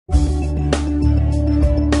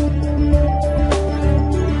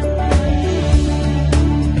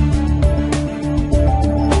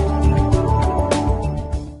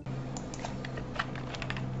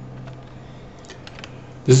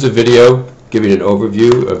This is a video giving an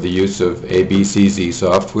overview of the use of ABCZ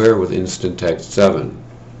Software with Instant Text 7.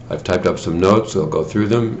 I've typed up some notes, so I'll go through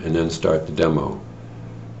them and then start the demo.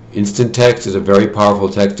 Instant Text is a very powerful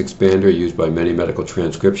text expander used by many medical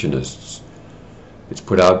transcriptionists. It's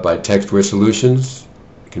put out by Textware Solutions.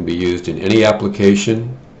 It can be used in any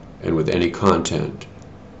application and with any content.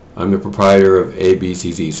 I'm the proprietor of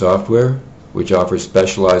ABCZ Software, which offers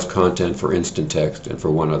specialized content for Instant Text and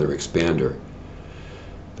for one other expander.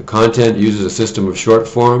 The content uses a system of short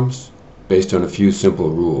forms based on a few simple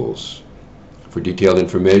rules. For detailed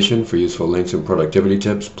information, for useful links and productivity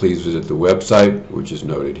tips, please visit the website, which is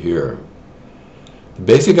noted here. The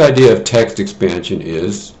basic idea of text expansion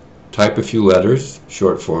is type a few letters,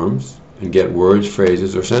 short forms, and get words,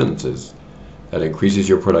 phrases, or sentences. That increases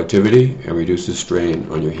your productivity and reduces strain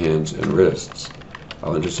on your hands and wrists.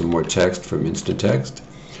 I'll enter some more text from Instant Text.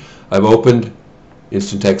 I've opened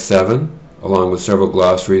Instant Text 7 along with several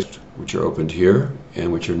glossaries which are opened here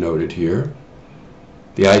and which are noted here.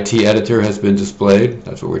 The IT editor has been displayed.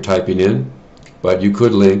 That's what we're typing in, but you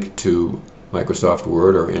could link to Microsoft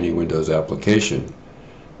Word or any Windows application.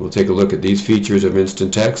 We'll take a look at these features of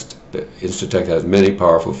Instant Text. Instant Text has many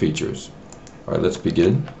powerful features. All right, let's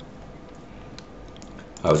begin.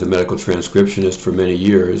 I was a medical transcriptionist for many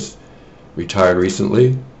years, retired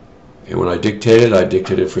recently, and when I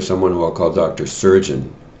dictated for someone who I'll call Dr.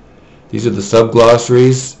 Surgeon. These are the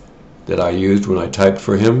subglossaries that I used when I typed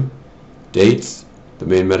for him: dates, the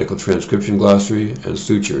main medical transcription glossary, and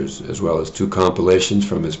sutures, as well as two compilations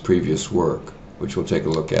from his previous work, which we'll take a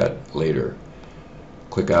look at later.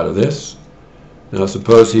 Click out of this. Now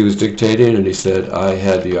suppose he was dictating and he said, I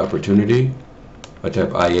had the opportunity. I type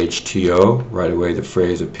IHTO, right away the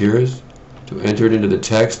phrase appears. To enter it into the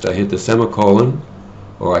text, I hit the semicolon,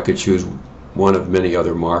 or I could choose one of many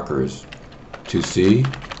other markers. To see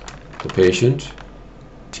the patient,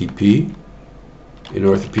 TP. In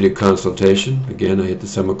orthopedic consultation, again I hit the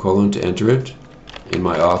semicolon to enter it. In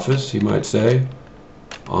my office, he might say,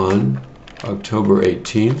 on October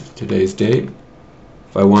 18th, today's date.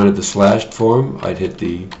 If I wanted the slashed form, I'd hit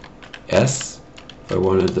the S. If I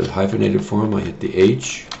wanted the hyphenated form, I hit the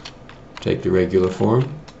H. Take the regular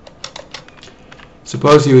form.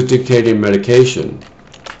 Suppose he was dictating medication.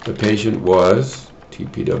 The patient was,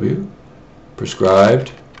 TPW,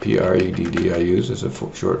 prescribed, PREDD I use as a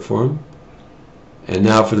short form. And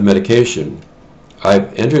now for the medication.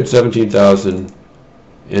 I've entered 17,000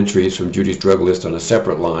 entries from Judy's drug list on a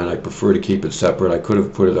separate line. I prefer to keep it separate. I could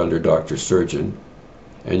have put it under Dr. Surgeon.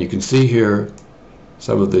 And you can see here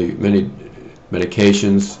some of the many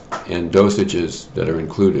medications and dosages that are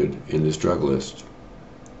included in this drug list.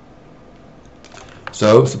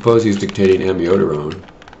 So suppose he's dictating amiodarone.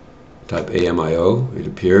 Type AMIO, it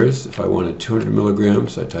appears. If I wanted 200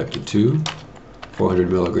 milligrams, I type the 2.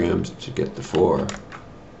 400 milligrams to get the 4.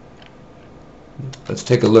 Let's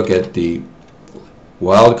take a look at the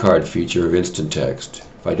wildcard feature of Instant Text.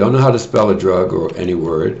 If I don't know how to spell a drug or any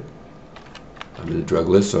word, I'm in the drug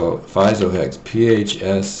list, so Physohex,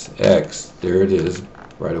 PHSX, there it is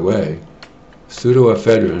right away.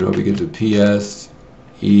 Pseudoephedrine, I know it begins with PS,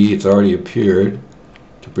 E, it's already appeared.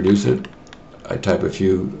 To produce it, I type a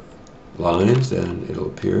few lines and it'll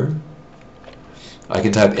appear. I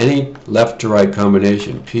can type any left to right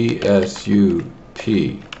combination,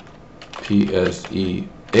 PSUP,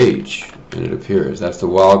 PSEH, and it appears. That's the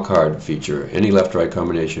wildcard feature. Any left to right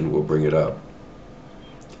combination will bring it up. All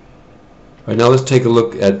right, now let's take a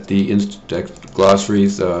look at the Instant Text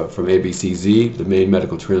glossaries from ABCZ. The main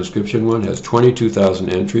medical transcription one has 22,000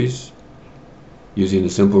 entries using the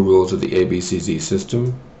simple rules of the ABCZ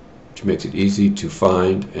system, which makes it easy to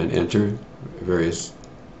find and enter various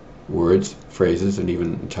words, phrases, and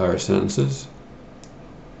even entire sentences.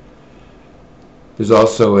 There's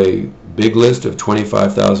also a big list of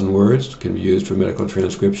 25,000 words, can be used for medical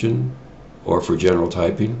transcription or for general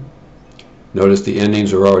typing. Notice the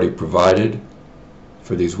endings are already provided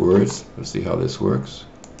for these words. Let's see how this works.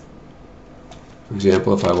 For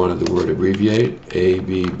example, if I wanted the word abbreviate,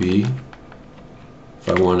 ABB. If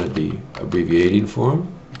I wanted the abbreviating form,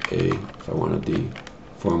 A. If I wanted the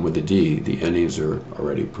form with the D, the endings are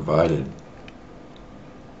already provided.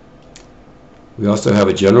 We also have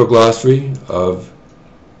a general glossary of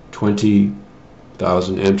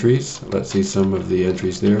 20,000 entries. Let's see some of the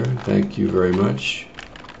entries there. Thank you very much.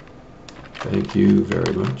 Thank you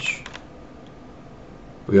very much.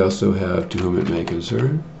 We also have to whom it may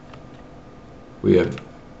concern. We have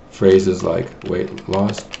phrases like weight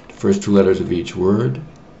loss, first two letters of each word.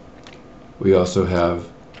 We also have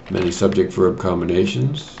many subject-verb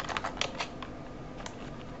combinations.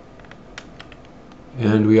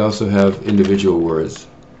 And we also have individual words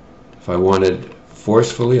If I wanted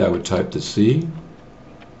forcefully, I would type the C.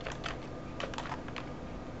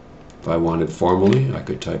 If I wanted formally, I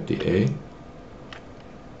could type the A.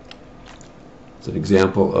 It's an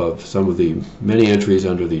example of some of the many entries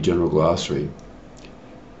under the general glossary.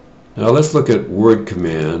 Now let's look at word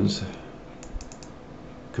commands.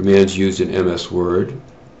 Commands used in MS Word.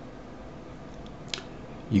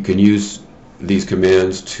 You can use these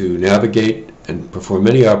commands to navigate and perform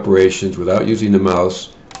many operations without using the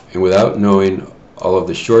mouse and without knowing all of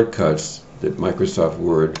the shortcuts that Microsoft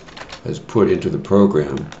Word has put into the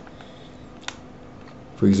program.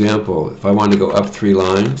 For example, if I want to go up 3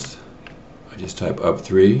 lines, I just type up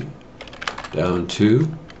 3, down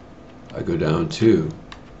 2, I go down 2.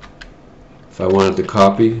 If I wanted to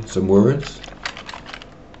copy some words,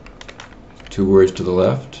 2 words to the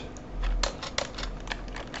left,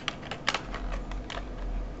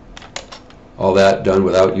 all that done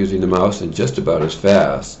without using the mouse and just about as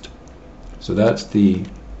fast. So that's the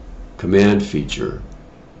command feature.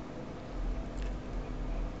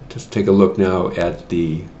 Just take a look now at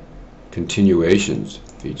the continuations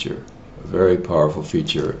feature, a very powerful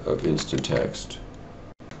feature of instant text.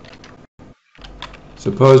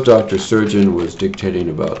 Suppose Dr. Surgeon was dictating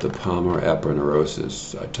about the palmar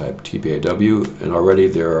aponeurosis. I type TPAW, and already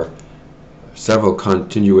there are several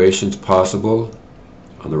continuations possible.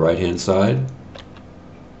 On the right-hand side,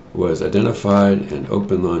 was identified and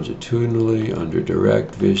open longitudinally under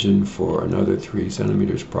direct vision for another 3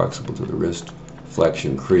 centimeters proximal to the wrist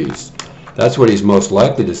flexion crease. That's what he's most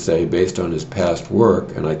likely to say based on his past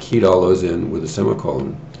work, and I keyed all those in with a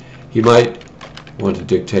semicolon. He might want to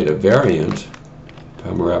dictate a variant.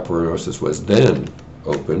 Palmar aponeurosis was then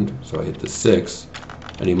opened, so I hit the 6,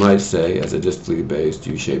 and he might say, as a distally based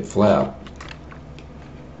U-shaped flap.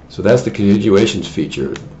 So that's the continuations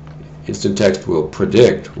feature. Instant text will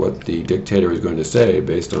predict what the dictator is going to say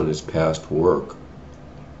based on his past work.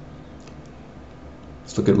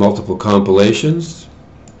 Let's look at multiple compilations.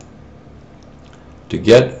 To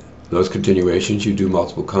get those continuations, you do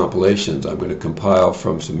multiple compilations. I'm going to compile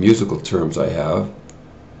from some musical terms I have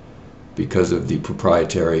because of the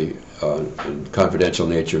proprietary and confidential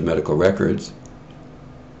nature of medical records.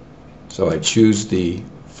 So I choose the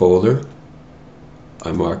folder,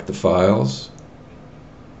 I mark the files,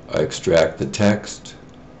 I extract the text,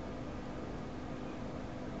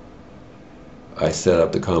 I set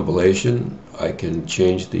up the compilation, I can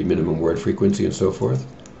change the minimum word frequency and so forth.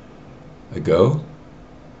 I go,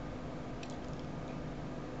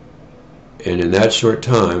 and in that short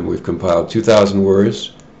time we've compiled 2,000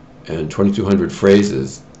 words and 2,200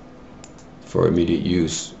 phrases for immediate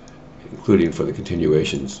use, including for the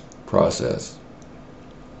continuations process.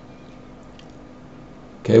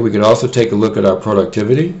 Okay, we can also take a look at our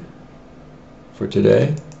productivity for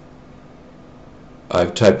today.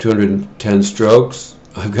 I've typed 210 strokes.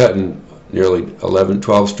 I've gotten nearly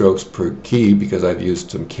 12 strokes per key because I've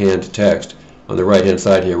used some canned text. On the right hand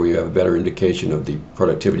side here we have a better indication of the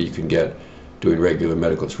productivity you can get doing regular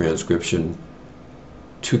medical transcription.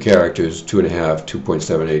 2 characters, 2.5,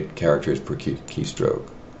 2.78 characters per keystroke.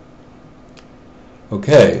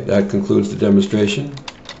 Okay, that concludes the demonstration.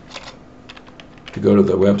 To go to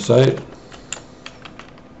the website,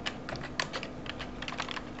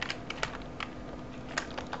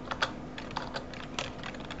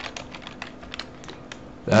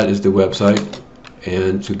 that is the website,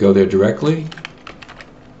 and to go there directly,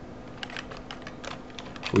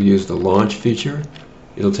 we'll use the launch feature.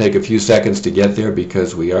 It'll take a few seconds to get there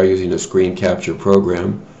because we are using a screen capture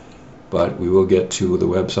program, but we will get to the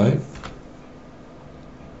website.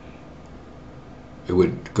 It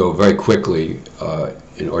would go very quickly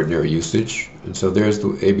in ordinary usage. And so there's the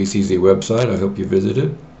ABCZ website. I hope you visit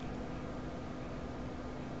it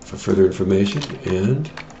for further information, and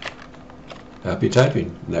happy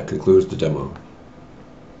typing. And that concludes the demo.